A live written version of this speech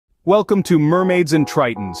Welcome to Mermaids and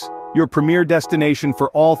Tritons, your premier destination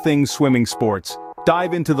for all things swimming sports.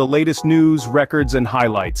 Dive into the latest news, records, and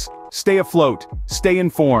highlights. Stay afloat, stay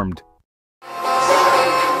informed.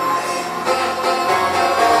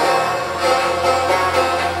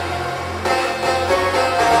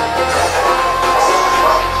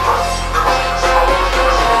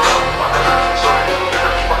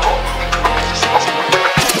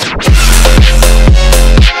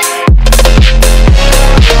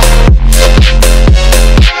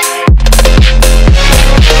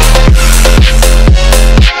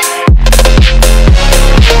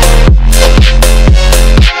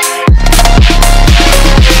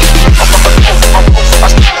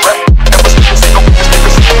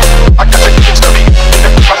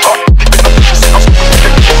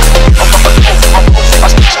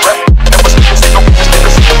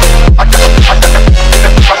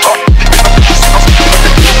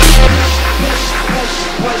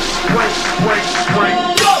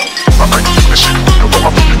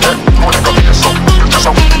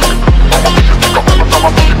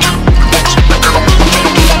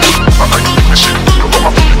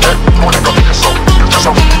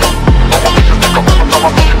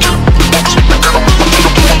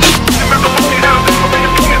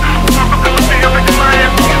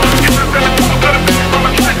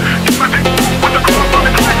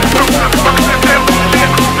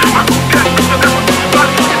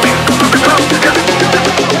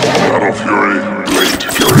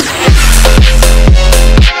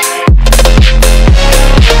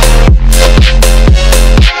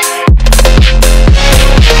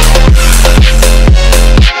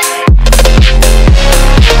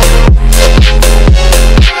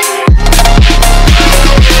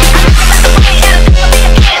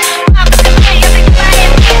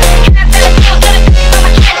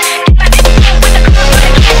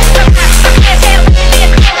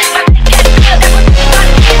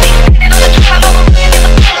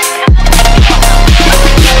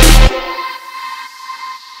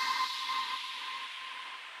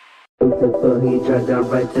 He tried to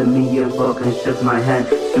right to me and walked and shook my hand.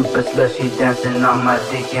 Super slushy dancing on my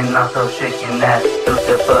dick and also shaking that.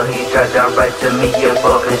 Lucifer, he tried to right to me and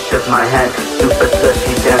walked and shook my hand. Super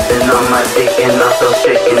slushy dancing on my dick and also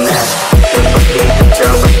shaking that. Lucifer, he tried to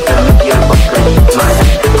right to me and walked and shook my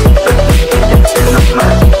hand. Super slushy dancing on my dick and also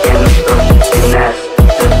shaking that.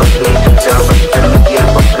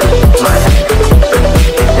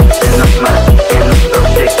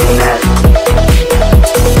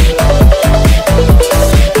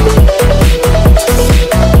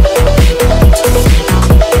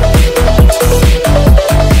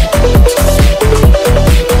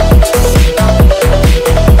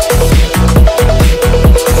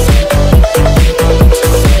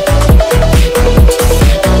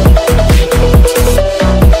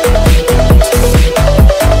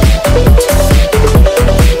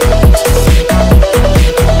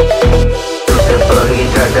 Lucifer, he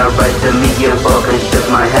tried to right to me and walked and shook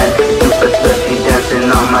my hand. Super slushy dancing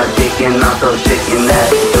on my dick and also shaking that. And also shaking that.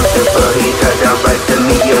 Lucifer, he tried to right